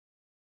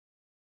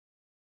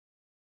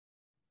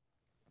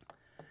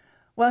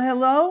Well,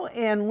 hello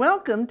and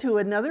welcome to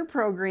another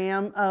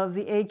program of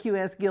the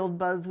AQS Guild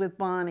Buzz with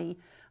Bonnie.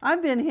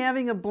 I've been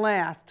having a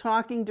blast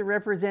talking to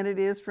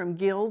representatives from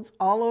guilds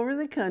all over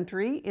the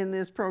country in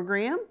this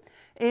program.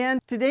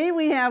 And today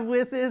we have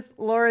with us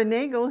Laura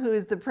Nagel, who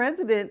is the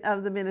president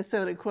of the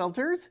Minnesota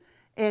Quilters,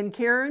 and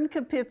Karen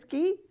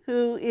Kopitzke,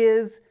 who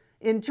is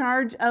in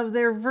charge of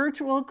their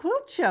virtual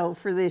quilt show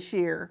for this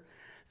year.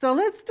 So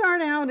let's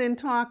start out and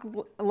talk,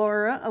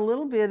 Laura, a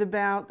little bit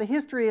about the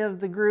history of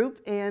the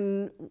group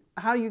and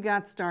how you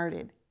got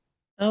started.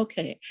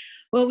 Okay.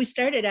 Well, we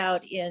started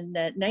out in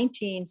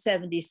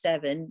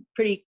 1977,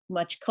 pretty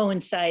much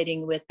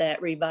coinciding with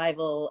that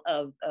revival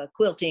of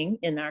quilting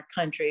in our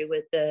country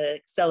with the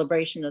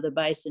celebration of the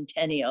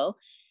bicentennial.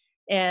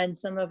 And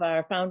some of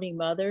our founding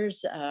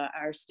mothers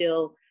are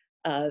still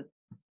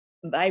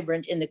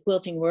vibrant in the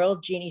quilting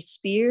world. Jeannie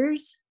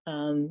Spears,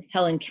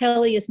 Helen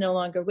Kelly is no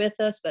longer with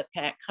us, but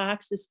Pat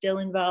Cox is still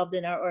involved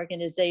in our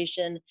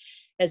organization,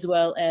 as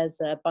well as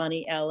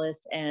Bonnie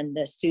Ellis and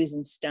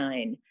Susan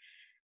Stein.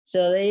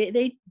 So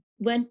they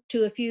went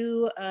to a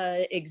few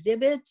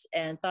exhibits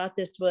and thought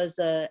this was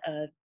a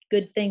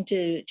good thing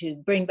to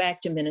bring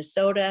back to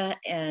Minnesota.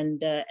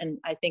 And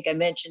I think I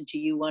mentioned to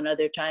you one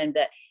other time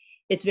that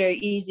it's very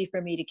easy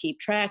for me to keep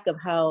track of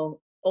how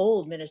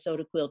old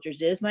Minnesota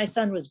Quilters is. My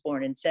son was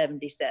born in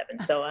 77,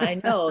 so I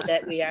know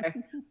that we are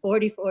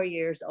 44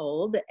 years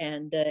old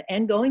and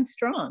going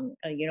strong.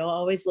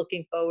 Always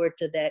looking forward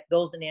to that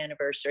golden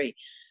anniversary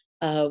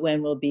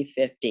when we'll be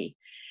 50.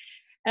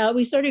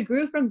 We sort of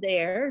grew from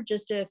there,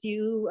 just a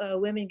few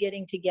women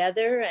getting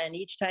together, and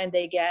each time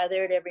they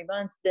gathered every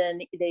month,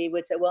 then they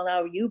would say, well,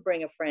 now you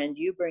bring a friend,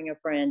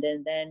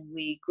 and then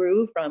we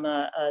grew from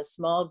a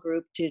small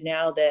group to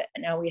now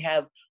we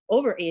have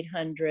over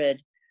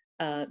 800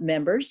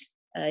 members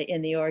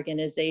in the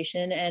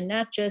organization, and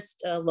not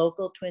just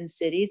local Twin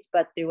Cities,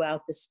 but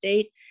throughout the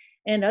state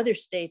and other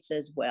states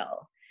as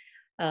well.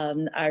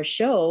 Our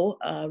show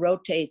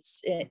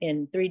rotates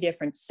in 3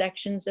 different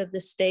sections of the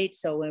state.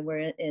 So when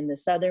we're in the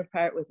southern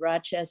part with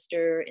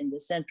Rochester, in the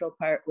central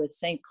part with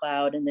St.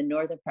 Cloud, and the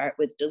northern part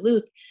with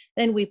Duluth,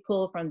 then we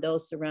pull from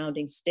those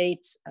surrounding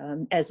states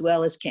as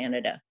well as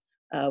Canada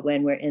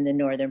when we're in the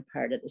northern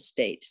part of the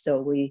state. So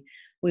we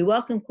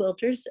welcome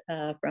quilters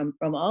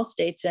from all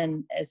states.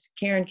 And as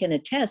Karen can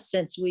attest,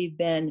 since we've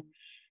been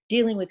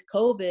dealing with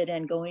COVID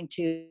and going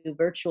to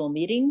virtual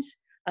meetings,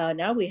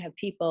 now we have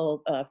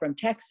people from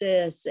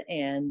Texas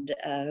and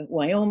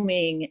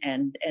Wyoming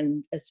and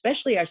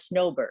especially our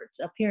snowbirds.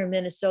 Up here in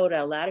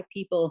Minnesota, a lot of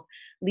people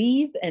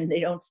leave and they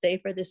don't stay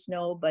for the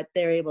snow, but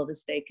they're able to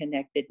stay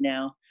connected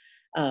now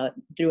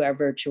through our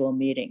virtual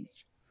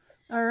meetings.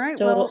 All right.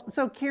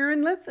 So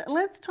Karen,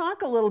 let's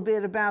talk a little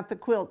bit about the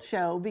quilt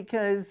show,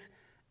 because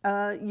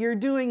you're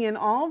doing an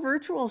all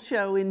virtual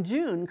show in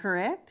June,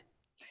 correct?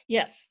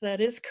 Yes,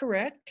 that is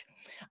correct.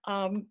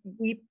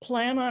 We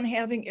plan on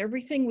having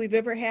everything we've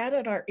ever had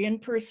at our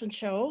in-person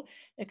show,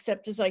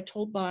 except, as I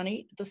told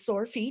Bonnie, the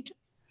sore feet.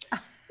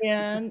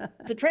 And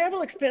the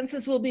travel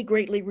expenses will be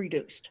greatly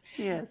reduced.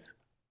 Yes.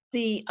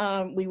 We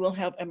will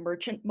have a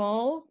merchant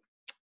mall.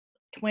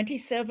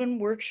 27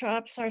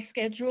 workshops are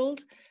scheduled,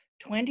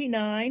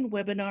 29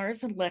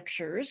 webinars and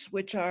lectures,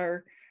 which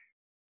are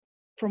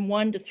from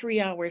 1 to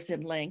 3 hours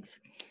in length.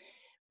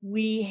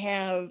 We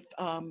have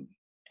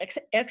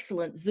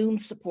excellent Zoom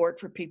support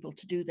for people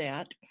to do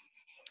that.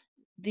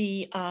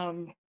 The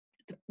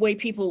way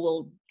people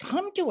will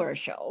come to our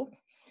show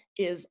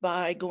is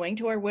by going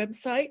to our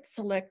website,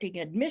 selecting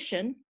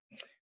admission.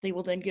 They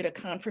will then get a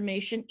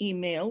confirmation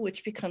email,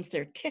 which becomes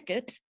their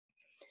ticket.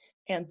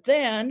 And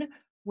then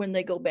when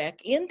they go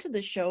back into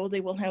the show,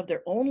 they will have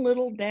their own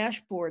little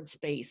dashboard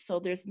space. So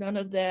there's none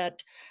of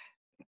that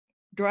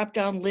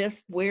drop-down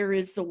list, where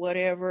is the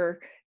whatever.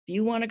 If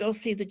you want to go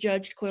see the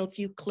judged quilts,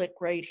 you click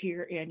right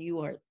here and you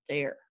are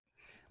there.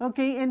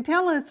 Okay, and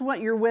tell us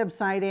what your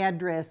website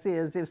address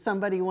is if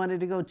somebody wanted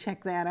to go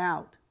check that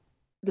out.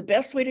 The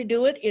best way to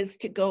do it is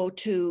to go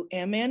to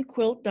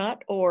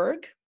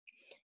mnquilt.org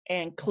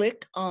and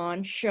click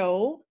on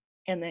show,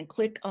 and then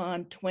click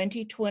on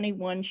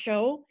 2021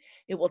 show.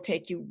 It will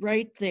take you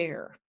right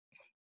there.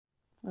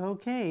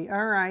 Okay,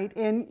 all right.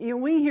 And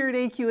we here at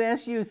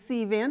AQS use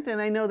Cvent, and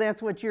I know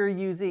that's what you're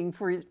using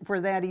for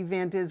that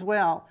event as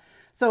well.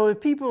 So if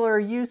people are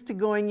used to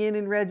going in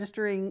and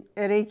registering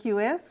at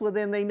AQS, well,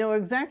 then they know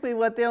exactly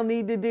what they'll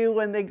need to do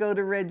when they go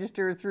to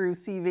register through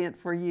Cvent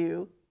for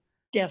you.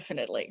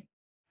 Definitely.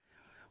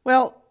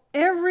 Well,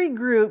 every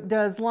group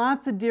does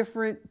lots of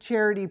different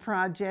charity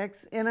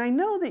projects, and I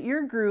know that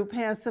your group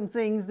has some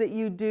things that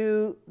you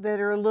do that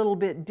are a little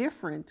bit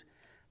different.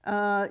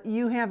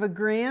 You have a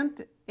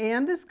grant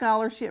and a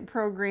scholarship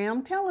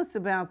program. Tell us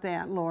about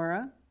that,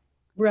 Laura.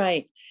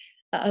 Right.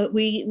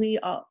 We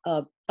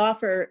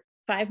offer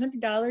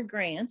 $500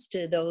 grants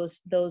to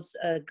those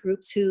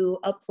groups who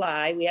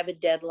apply. We have a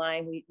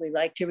deadline. We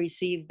like to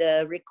receive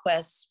the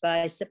requests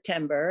by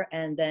September,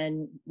 and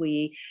then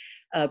we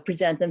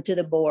present them to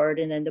the board,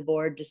 and then the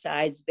board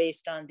decides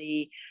based on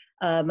the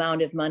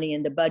amount of money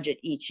in the budget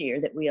each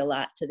year that we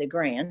allot to the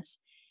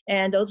grants.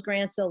 And those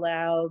grants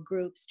allow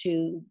groups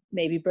to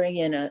maybe bring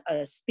in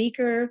a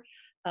speaker,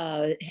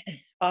 uh,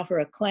 offer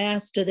a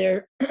class to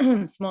their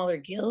smaller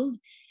guild,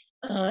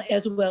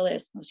 as well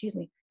as, excuse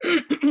me,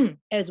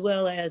 as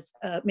well as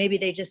maybe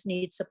they just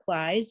need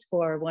supplies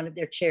for one of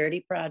their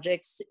charity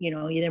projects,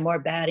 either more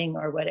batting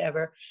or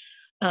whatever.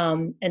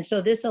 And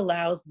so this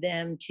allows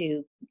them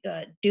to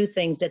do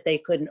things that they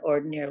couldn't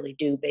ordinarily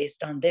do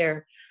based on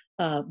their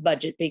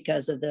budget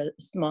because of the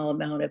small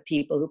amount of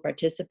people who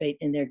participate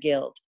in their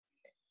guild.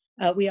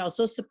 We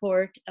also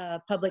support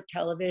public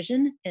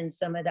television in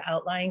some of the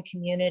outlying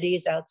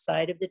communities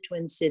outside of the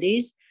Twin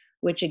Cities,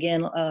 which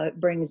again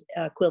brings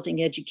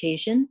quilting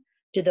education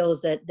to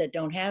those that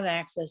don't have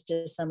access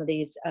to some of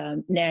these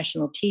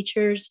national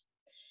teachers.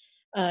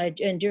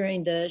 And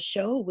during the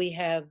show, we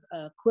have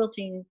a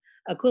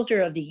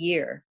Quilter of the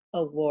Year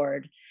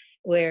award,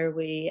 where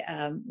we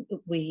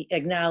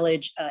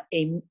acknowledge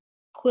a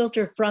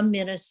quilter from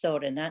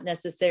Minnesota, not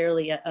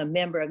necessarily a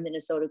member of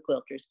Minnesota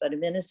Quilters, but a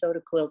Minnesota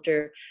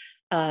quilter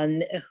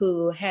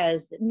who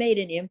has made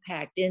an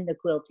impact in the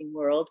quilting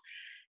world.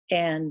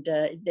 And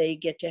they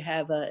get to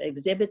have an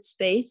exhibit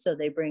space. So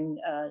they bring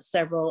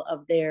several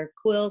of their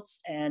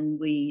quilts and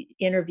we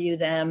interview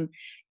them.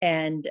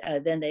 And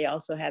then they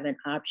also have an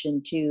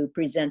option to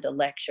present a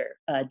lecture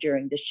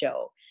during the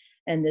show.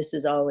 And this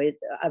is always,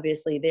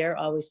 obviously, they're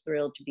always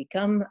thrilled to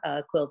become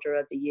a Quilter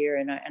of the Year,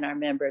 and our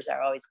members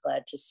are always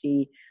glad to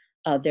see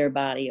their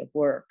body of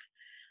work.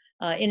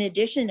 In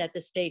addition, at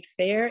the state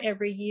fair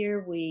every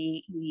year,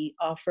 we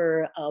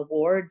offer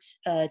awards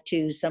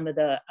to some of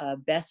the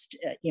best,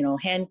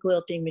 hand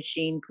quilting,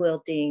 machine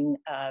quilting,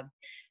 if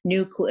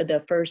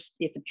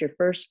it's your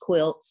first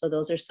quilt. So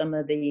those are some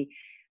of the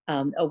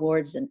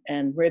awards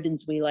and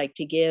ribbons we like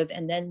to give.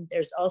 And then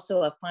there's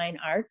also a fine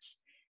arts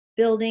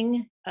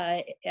building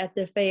at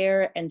the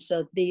fair. And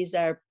so these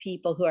are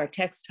people who are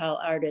textile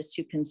artists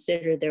who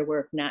consider their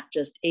work not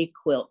just a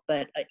quilt,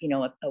 but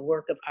a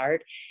work of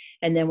art.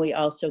 And then we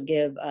also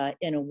give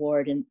an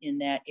award in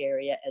that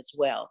area as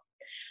well.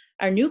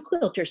 Our new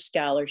Quilter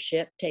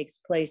Scholarship takes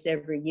place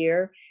every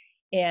year,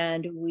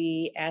 and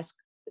we ask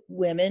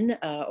women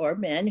or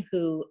men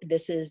who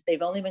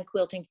they've only been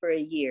quilting for a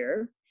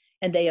year,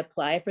 and they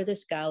apply for the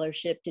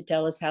scholarship to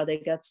tell us how they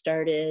got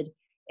started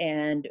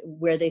and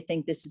where they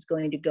think this is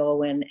going to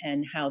go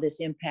and how this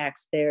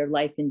impacts their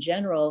life in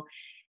general.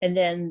 And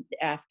then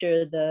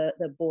after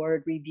the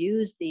board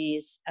reviews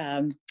these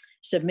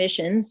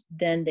submissions,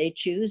 then they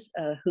choose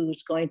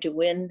who's going to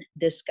win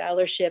this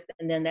scholarship.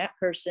 And then that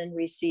person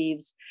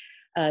receives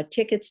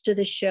tickets to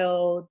the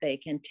show. They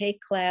can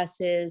take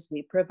classes.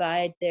 We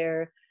provide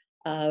their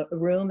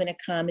room and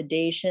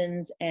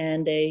accommodations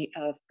and a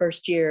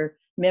first year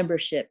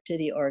membership to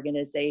the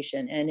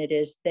organization. And it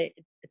is the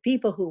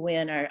people who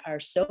win are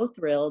so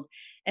thrilled,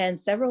 and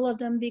several of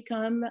them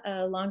become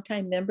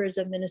longtime members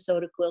of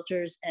Minnesota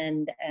Quilters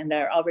and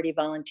are already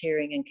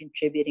volunteering and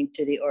contributing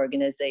to the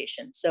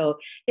organization. So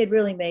it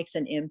really makes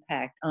an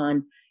impact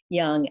on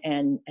young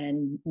and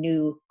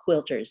new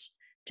quilters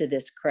to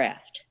this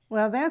craft.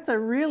 Well, that's a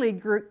really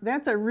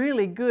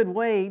good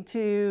way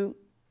to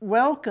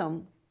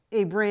welcome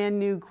a brand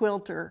new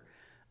quilter.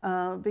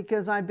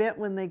 Because I bet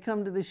when they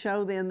come to the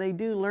show, then they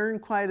do learn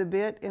quite a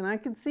bit, and I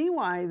can see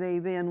why they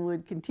then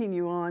would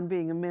continue on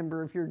being a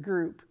member of your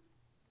group.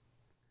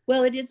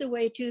 Well, it is a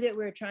way too that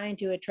we're trying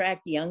to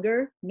attract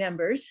younger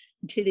members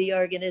to the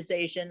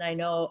organization. I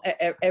know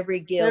every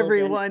guild,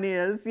 everyone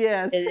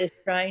is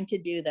trying to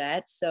do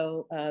that.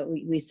 So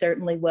we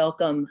certainly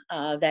welcome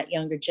that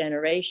younger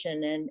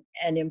generation,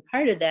 and in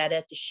part of that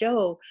at the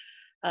show.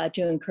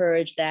 To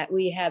encourage that,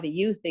 we have a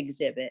youth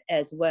exhibit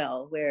as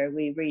well, where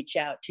we reach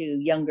out to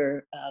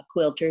younger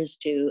quilters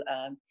to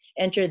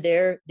enter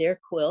their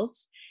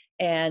quilts.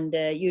 And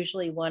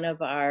usually one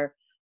of our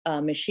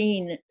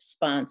machine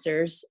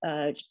sponsors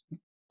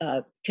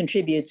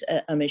contributes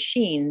a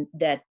machine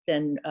that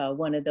then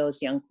one of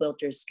those young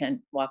quilters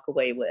can walk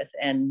away with.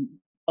 And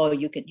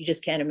you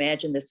just can't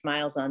imagine the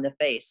smiles on the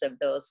face of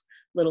those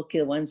little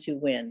ones who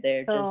win.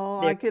 They're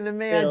I can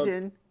imagine.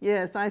 Thrilled.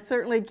 Yes, I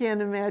certainly can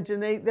imagine.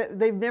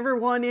 They've never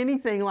won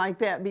anything like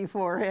that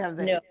before, have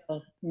they?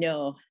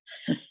 No.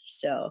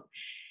 So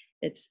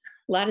it's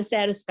a lot of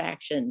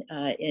satisfaction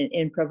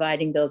in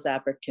providing those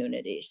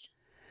opportunities.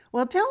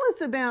 Well, tell us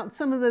about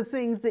some of the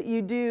things that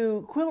you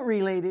do quilt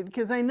related,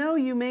 because I know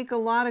you make a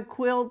lot of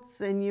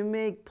quilts and you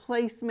make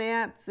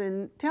placemats,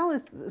 and tell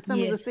us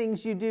some of the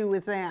things you do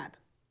with that.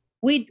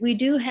 We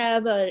do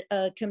have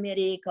a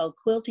committee called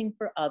Quilting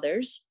for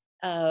Others,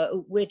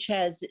 which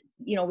has,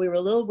 we were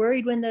a little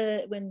worried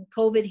when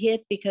COVID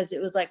hit, because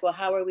it was like, well,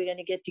 how are we going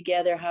to get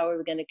together? How are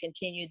we going to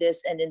continue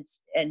this?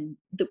 And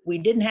we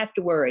didn't have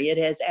to worry. It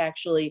has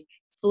actually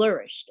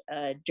flourished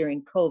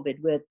during COVID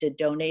with the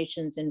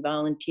donations and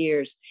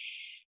volunteers.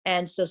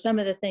 And so some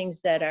of the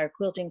things that our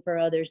Quilting for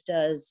Others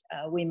does,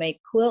 we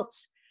make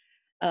quilts,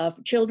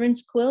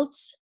 children's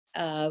quilts.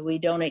 We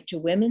donate to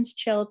women's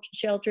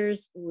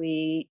shelters.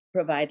 We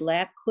provide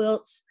lap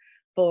quilts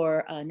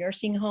for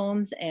nursing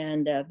homes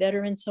and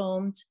veterans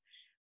homes.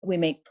 We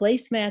make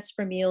placemats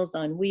for Meals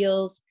on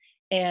Wheels,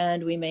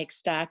 and we make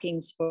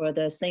stockings for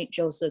the St.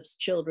 Joseph's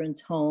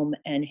Children's Home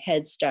and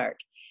Head Start.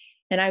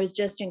 And I was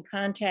just in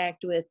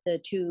contact with the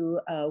two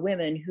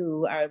women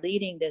who are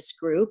leading this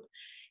group,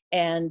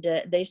 and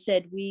they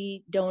said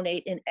we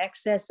donate in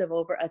excess of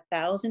over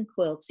 1,000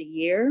 quilts a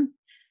year,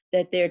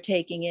 that they're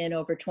taking in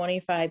over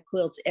 25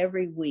 quilts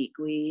every week.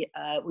 We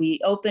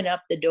open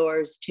up the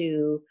doors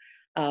to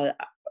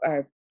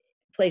our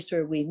place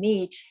where we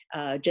meet,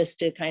 just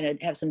to kind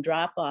of have some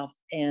drop off,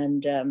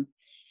 and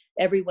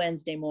every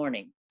Wednesday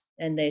morning.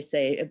 And they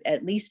say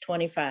at least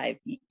 25,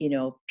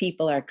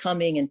 people are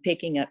coming and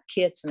picking up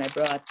kits. And I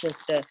brought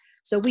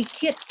so we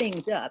kit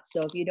things up.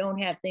 So if you don't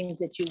have things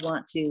that you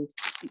want to,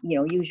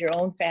 use your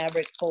own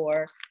fabric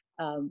for,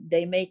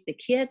 they make the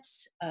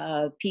kits.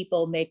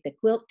 People make the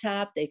quilt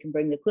top. They can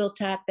bring the quilt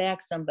top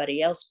back.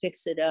 Somebody else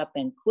picks it up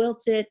and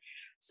quilts it.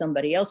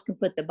 Somebody else can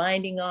put the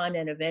binding on,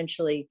 and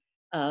eventually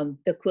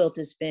the quilt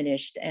is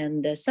finished.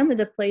 And some of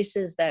the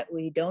places that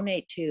we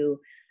donate to,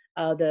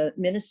 the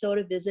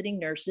Minnesota visiting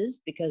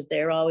nurses, because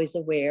they're always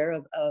aware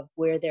of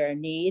where there are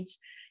needs.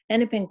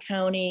 Hennepin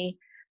County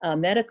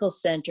Medical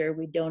Center,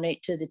 we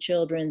donate to the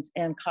Children's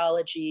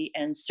Oncology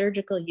and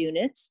Surgical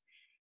Units.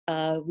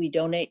 We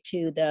donate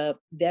to the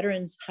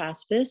Veterans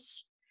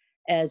Hospice,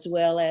 as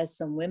well as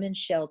some women's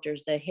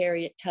shelters, the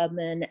Harriet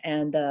Tubman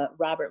and the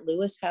Robert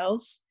Lewis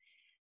House.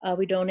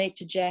 We donate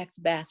to Jack's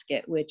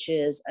Basket, which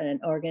is an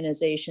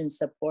organization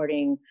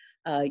supporting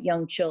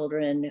young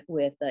children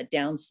with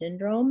Down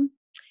syndrome.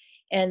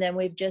 And then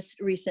we've just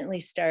recently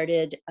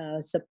started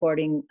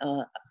supporting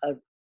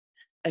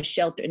a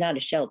shelter, not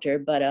a shelter,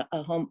 but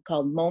a home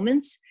called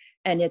Moments,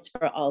 and it's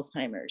for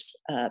Alzheimer's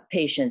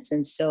patients.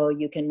 And so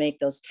you can make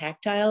those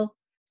tactile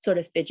sort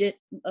of fidget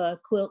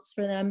quilts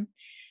for them.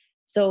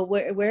 So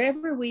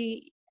wherever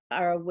we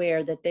are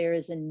aware that there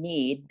is a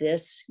need,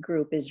 this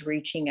group is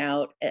reaching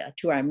out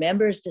to our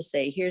members to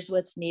say, here's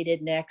what's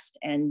needed next.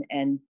 And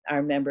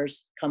our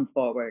members come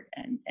forward,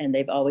 and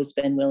they've always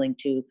been willing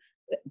to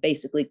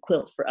basically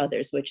quilt for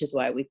others, which is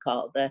why we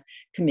call the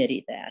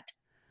committee that.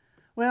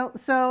 Well,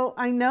 so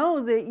I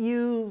know that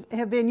you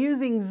have been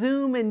using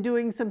Zoom and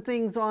doing some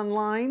things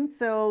online.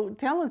 So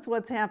tell us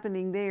what's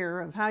happening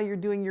there, of how you're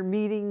doing your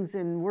meetings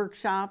and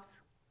workshops.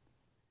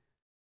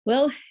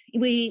 Well,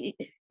 we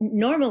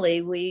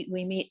normally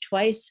meet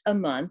twice a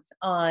month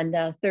on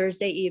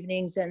Thursday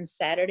evenings and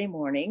Saturday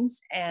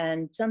mornings.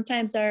 And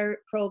sometimes our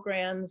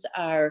programs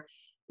are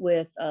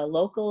with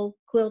local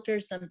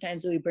quilters.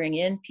 Sometimes we bring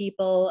in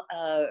people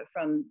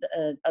from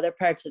other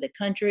parts of the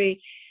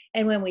country.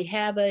 And when we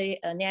have a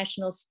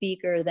national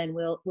speaker, then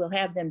we'll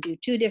have them do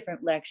 2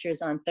 different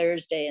lectures on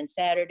Thursday and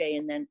Saturday,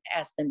 and then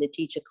ask them to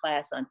teach a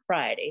class on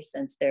Friday,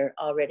 since they're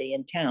already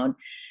in town.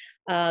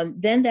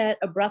 Then that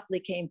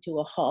abruptly came to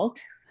a halt,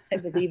 I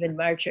believe in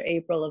March or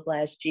April of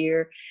last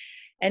year.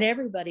 And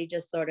everybody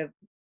just sort of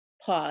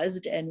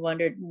paused and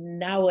wondered,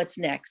 now what's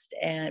next?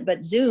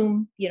 But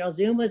Zoom,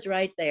 Zoom was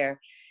right there.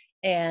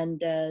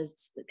 And a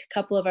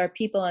couple of our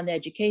people on the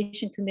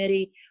education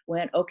committee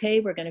went, okay,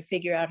 we're going to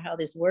figure out how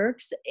this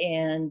works.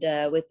 And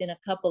within a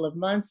couple of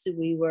months,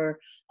 we were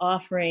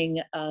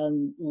offering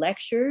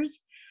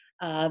lectures.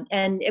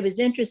 And it was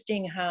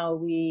interesting how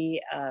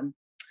we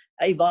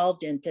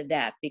evolved into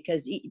that,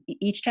 because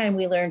each time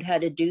we learned how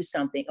to do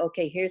something.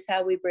 Okay, here's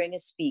how we bring a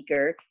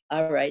speaker.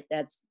 All right,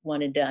 that's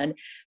one and done.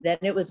 Then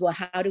it was, well,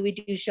 how do we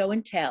do show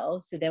and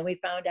tell? So then we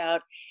found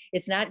out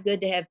it's not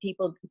good to have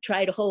people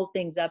try to hold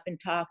things up and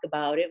talk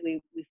about it.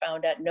 We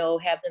found out, no,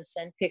 have them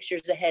send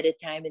pictures ahead of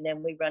time, and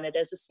then we run it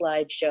as a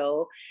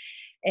slideshow.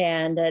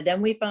 And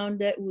then we found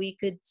that we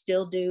could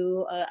still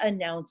do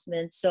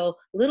announcements. So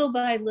little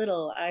by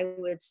little, I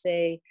would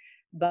say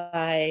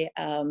by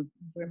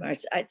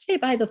I'd say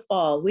by the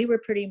fall, we were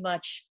pretty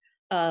much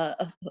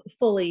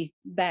fully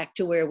back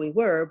to where we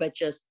were, but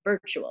just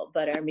virtual.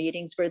 But our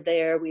meetings were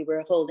there. We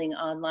were holding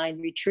online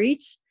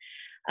retreats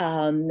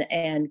and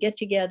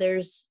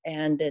get-togethers,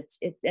 and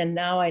and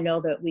now I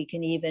know that we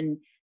can even,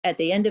 at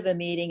the end of a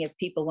meeting, if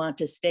people want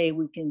to stay,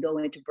 we can go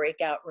into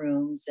breakout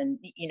rooms and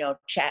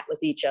chat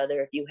with each other.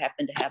 If you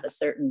happen to have a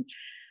certain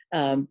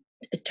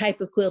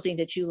type of quilting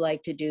that you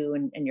like to do,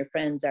 and your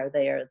friends are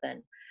there,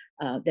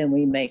 then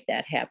we make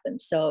that happen.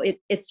 So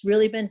it's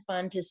really been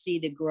fun to see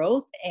the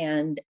growth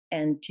and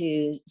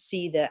to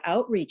see the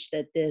outreach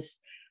that this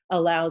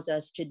allows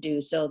us to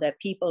do, so that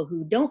people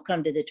who don't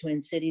come to the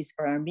Twin Cities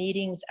for our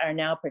meetings are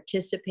now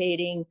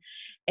participating.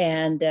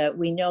 And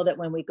we know that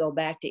when we go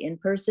back to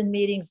in-person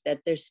meetings, that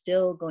there's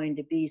still going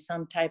to be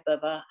some type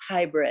of a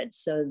hybrid,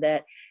 so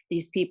that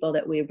these people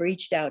that we've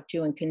reached out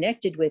to and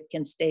connected with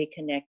can stay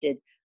connected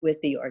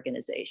with the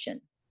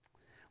organization.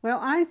 Well,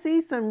 I see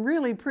some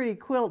really pretty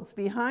quilts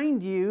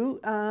behind you.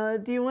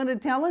 Do you want to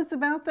tell us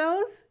about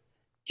those?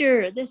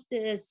 Sure. This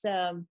is,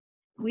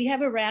 we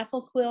have a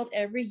raffle quilt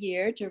every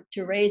year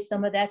to raise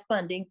some of that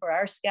funding for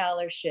our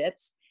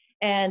scholarships.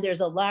 And there's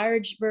a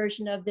large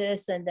version of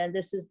this, and then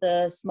this is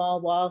the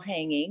small wall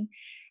hanging.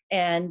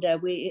 And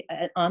we,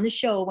 on the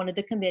show, one of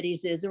the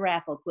committees is a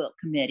raffle quilt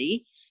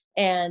committee.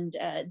 And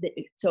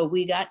so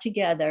we got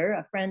together,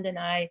 a friend and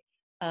I.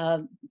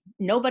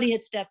 Nobody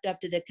had stepped up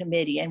to the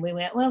committee, and we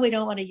went, well, we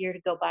don't want a year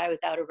to go by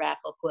without a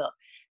raffle quilt.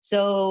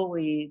 So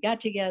we got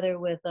together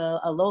with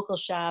a local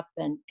shop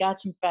and got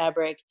some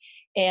fabric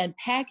and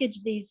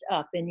packaged these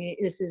up. And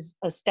this is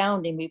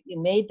astounding. We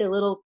made the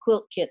little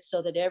quilt kits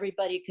so that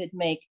everybody could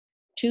make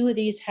 2 of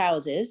these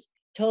houses,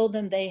 told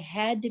them they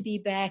had to be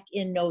back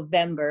in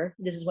November.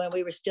 This is when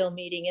we were still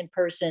meeting in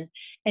person.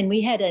 And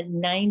we had a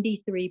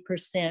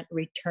 93%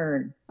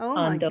 return. Oh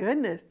my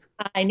goodness.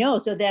 I know.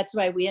 So that's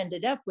why we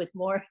ended up with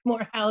more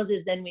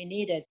houses than we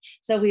needed.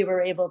 So we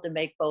were able to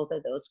make both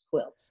of those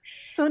quilts.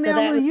 So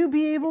now will you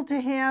be able to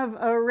have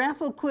a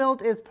raffle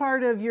quilt as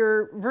part of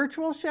your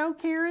virtual show,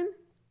 Karen?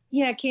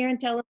 Yeah, Karen,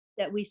 tell us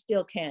that we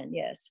still can.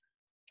 Yes.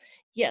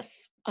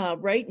 Yes.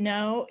 Right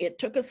now, it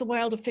took us a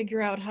while to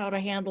figure out how to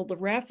handle the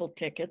raffle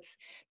tickets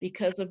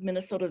because of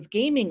Minnesota's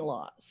gaming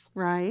laws.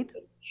 Right.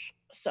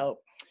 So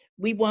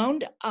we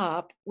wound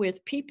up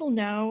with people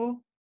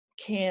now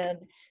can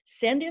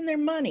send in their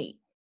money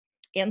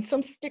and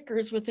some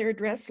stickers with their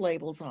address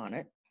labels on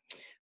it.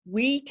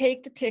 We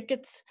take the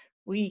tickets,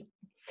 we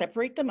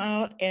separate them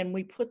out, and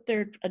we put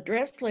their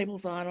address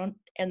labels on them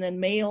and then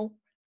mail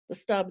the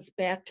stubs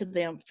back to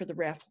them for the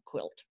raffle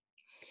quilt.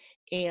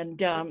 And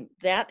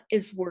that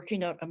is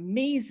working out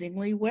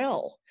amazingly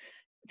well.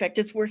 In fact,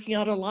 it's working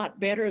out a lot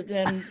better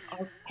than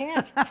our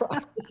past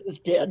processes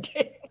did.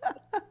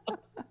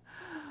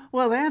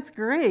 Well, that's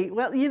great.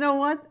 Well, you know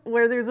what?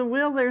 Where there's a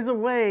will, there's a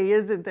way,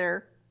 isn't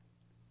there?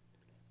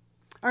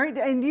 All right,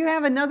 and do you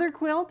have another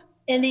quilt?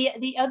 And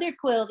the other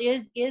quilt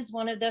is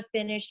one of the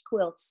finished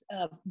quilts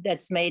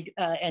that's made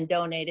and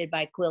donated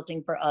by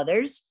Quilting for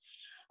Others.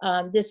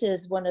 This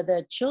is one of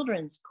the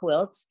children's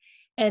quilts.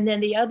 And then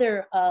the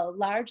other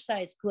large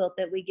size quilt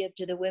that we give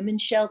to the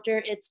women's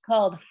shelter, it's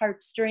called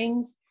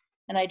Heartstrings.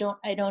 And I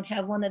don't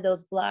have one of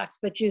those blocks,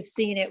 but you've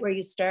seen it where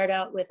you start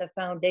out with a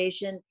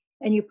foundation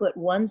and you put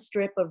one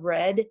strip of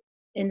red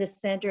in the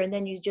center, and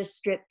then you just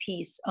strip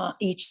piece on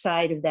each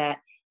side of that.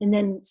 And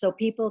then so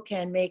people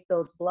can make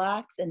those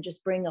blocks and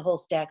just bring a whole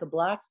stack of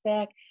blocks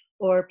back,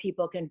 or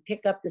people can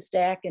pick up the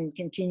stack and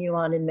continue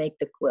on and make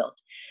the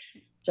quilt.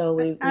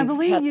 So I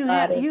believe you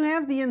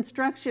have the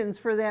instructions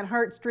for that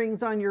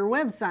Heartstrings on your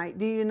website,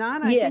 do you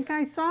not? Yes. I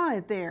think I saw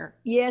it there.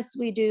 Yes,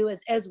 we do,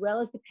 as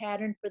well as the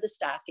pattern for the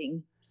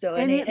stocking. So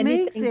and it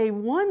makes a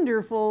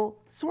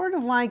wonderful, sort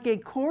of like a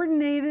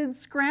coordinated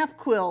scrap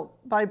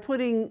quilt by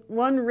putting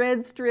one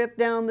red strip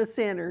down the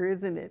center,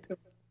 isn't it?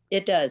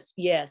 It does,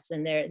 yes,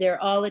 and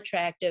they're all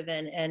attractive,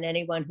 and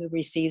anyone who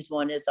receives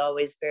one is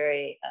always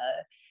very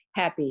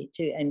happy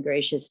and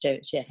gracious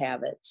to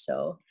have it.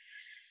 So.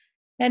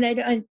 And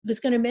I was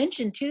going to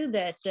mention too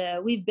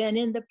that we've been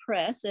in the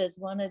press as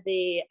one of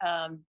the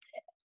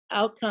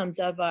outcomes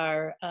of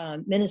our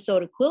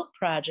Minnesota Quilt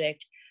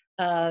Project.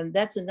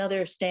 That's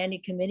another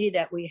standing committee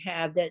that we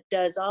have that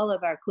does all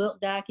of our quilt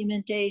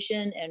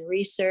documentation and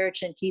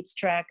research and keeps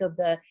track of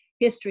the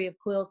history of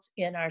quilts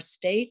in our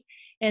state.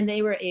 And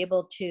they were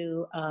able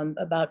to,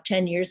 about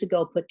 10 years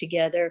ago, put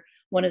together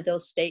one of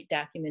those state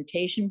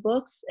documentation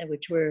books,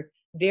 which we're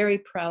very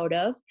proud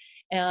of.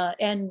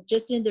 And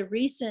just in the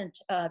recent,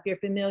 if you're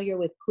familiar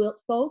with Quilt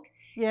Folk,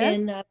 yes.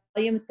 In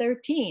volume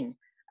 13,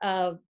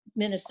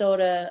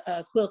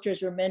 Minnesota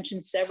quilters were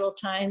mentioned several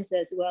times,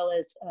 as well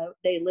as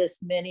they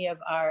list many of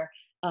our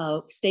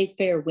state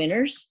fair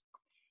winners.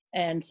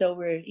 And so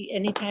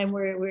anytime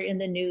we're in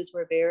the news,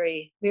 we're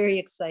very, very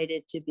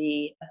excited to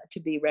be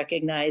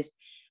recognized.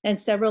 And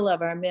several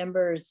of our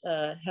members,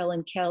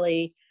 Helen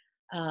Kelly,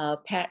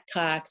 Pat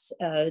Cox,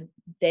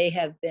 they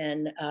have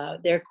been,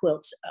 their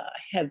quilts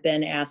have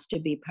been asked to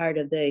be part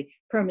of the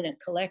permanent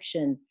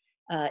collection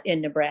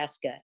in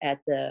Nebraska at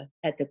the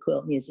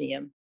Quilt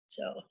Museum.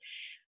 So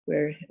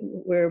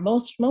we're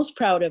most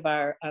proud of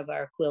our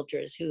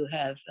quilters who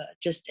have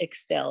just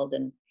excelled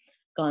and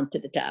gone to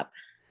the top.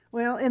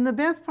 Well, and the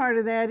best part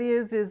of that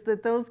is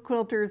that those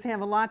quilters have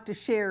a lot to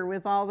share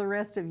with all the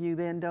rest of you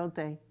then, don't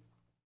they?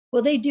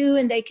 Well, they do,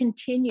 and they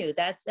continue.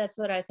 That's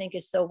what I think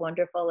is so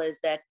wonderful, is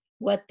that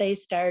what they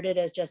started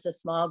as just a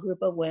small group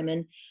of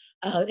women,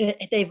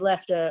 they've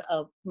left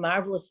a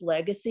marvelous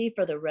legacy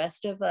for the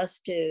rest of us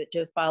to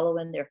follow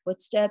in their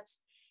footsteps.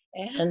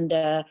 And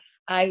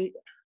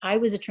I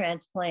was a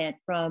transplant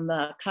from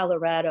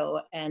Colorado,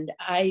 and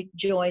I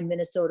joined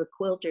Minnesota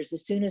Quilters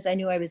as soon as I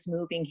knew I was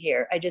moving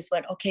here. I just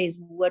went, okay,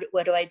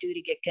 what do I do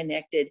to get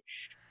connected?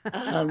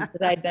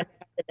 Because I'd been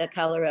at the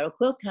Colorado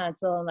Quilt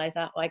Council, and I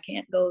thought, well, I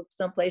can't go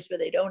someplace where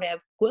they don't have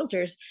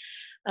quilters.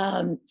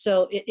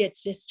 So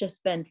it's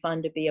just been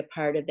fun to be a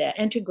part of that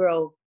and to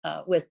grow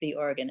with the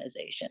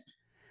organization.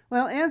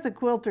 Well, as a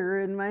quilter,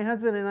 and my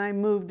husband and I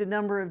moved a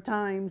number of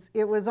times,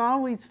 it was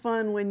always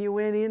fun when you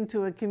went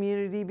into a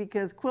community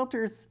because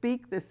quilters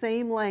speak the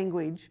same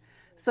language.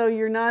 So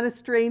you're not a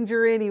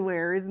stranger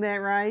anywhere, isn't that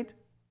right?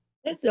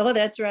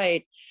 That's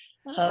right.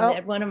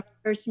 At one of my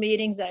first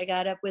meetings, I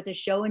got up with a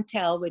show and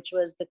tell, which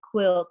was the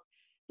quilt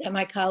that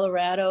my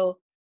Colorado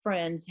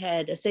friends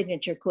had a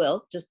signature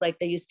quilt, just like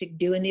they used to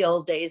do in the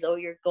old days. Oh,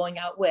 you're going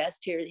out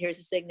west. Here's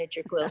a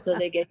signature quilt. So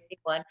they gave me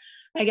one.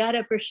 I got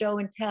it for show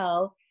and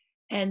tell.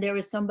 And there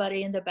was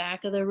somebody in the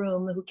back of the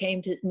room who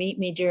came to meet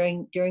me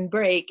during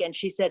break. And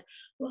she said,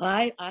 well,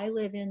 I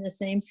live in the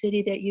same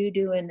city that you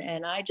do.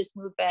 And I just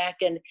moved back,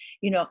 and,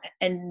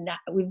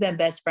 we've been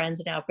best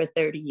friends now for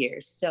 30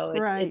 years. So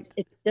Right.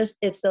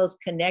 it's those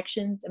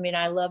connections. I mean,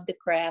 I love the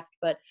craft,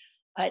 but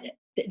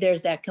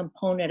there's that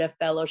component of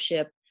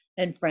fellowship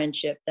and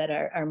friendship that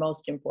are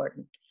most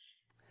important.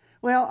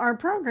 Well, our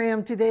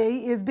program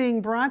today is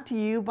being brought to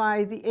you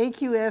by the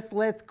AQS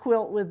Let's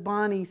Quilt with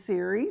Bonnie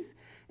series.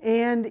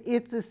 And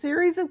it's a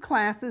series of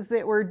classes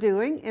that we're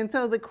doing. And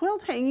so the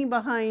quilt hanging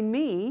behind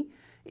me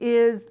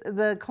is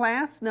the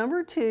class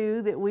number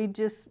 2 that we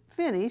just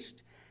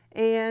finished.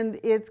 And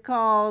it's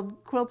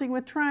called Quilting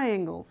with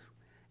Triangles.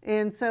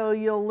 And so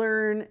you'll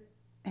learn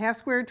half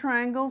square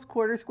triangles,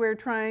 quarter square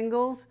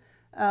triangles,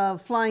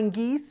 flying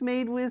geese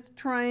made with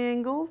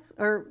triangles,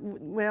 or,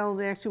 well,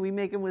 actually we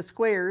make them with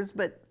squares,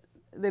 but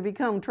they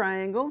become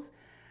triangles.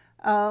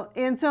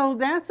 And so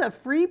that's a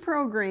free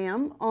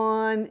program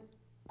on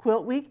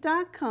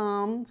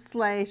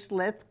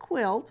quiltweek.com/let's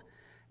quilt.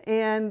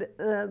 And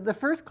the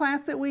first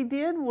class that we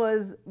did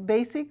was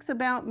basics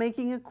about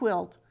making a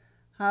quilt,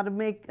 how to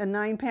make a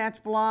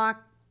 9-patch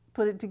block,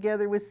 put it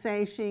together with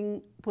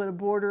sashing, put a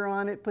border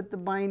on it, put the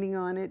binding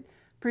on it.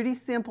 Pretty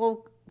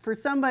simple for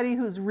somebody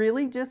who's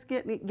really just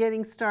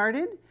getting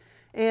started.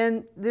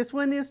 And this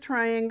one is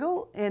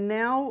triangle. And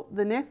now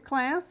the next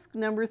class,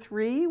 number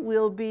 3,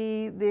 will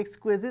be the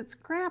exquisite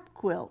scrap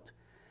quilt.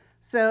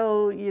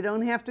 So you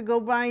don't have to go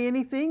buy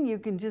anything. You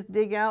can just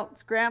dig out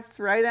scraps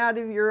right out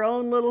of your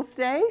own little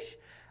stash.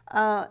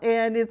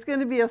 And it's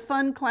going to be a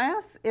fun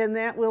class, and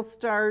that will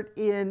start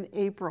in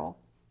April.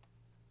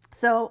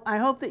 So I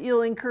hope that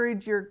you'll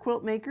encourage your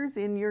quilt makers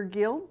in your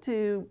guild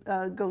to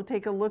go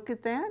take a look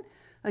at that.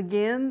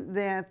 Again,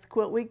 that's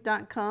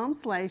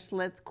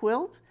quiltweek.com/let's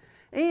quilt.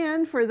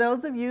 And for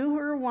those of you who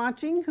are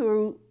watching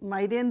who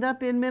might end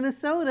up in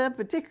Minnesota,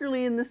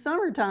 particularly in the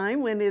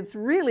summertime when it's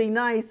really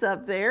nice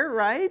up there,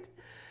 right?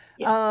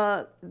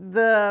 Yeah.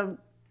 The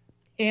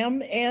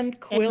MN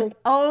Quilt.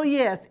 Oh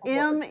yes,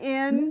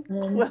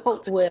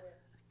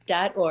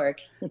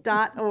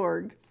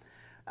 mnquilt.org.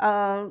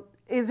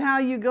 Is how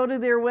you go to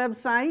their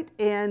website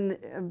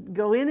and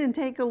go in and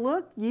take a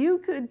look. You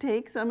could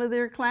take some of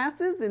their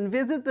classes and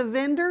visit the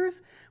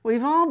vendors.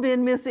 We've all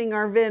been missing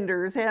our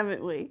vendors,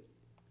 haven't we?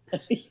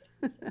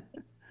 Yes.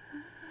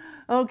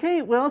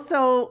 Okay, well,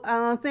 so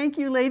thank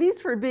you, ladies,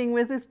 for being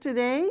with us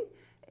today.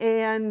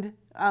 And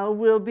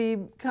we'll be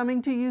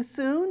coming to you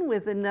soon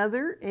with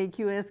another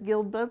AQS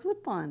Guild Buzz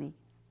with Bonnie.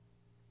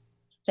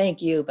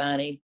 Thank you,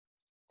 Bonnie.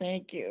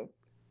 Thank you.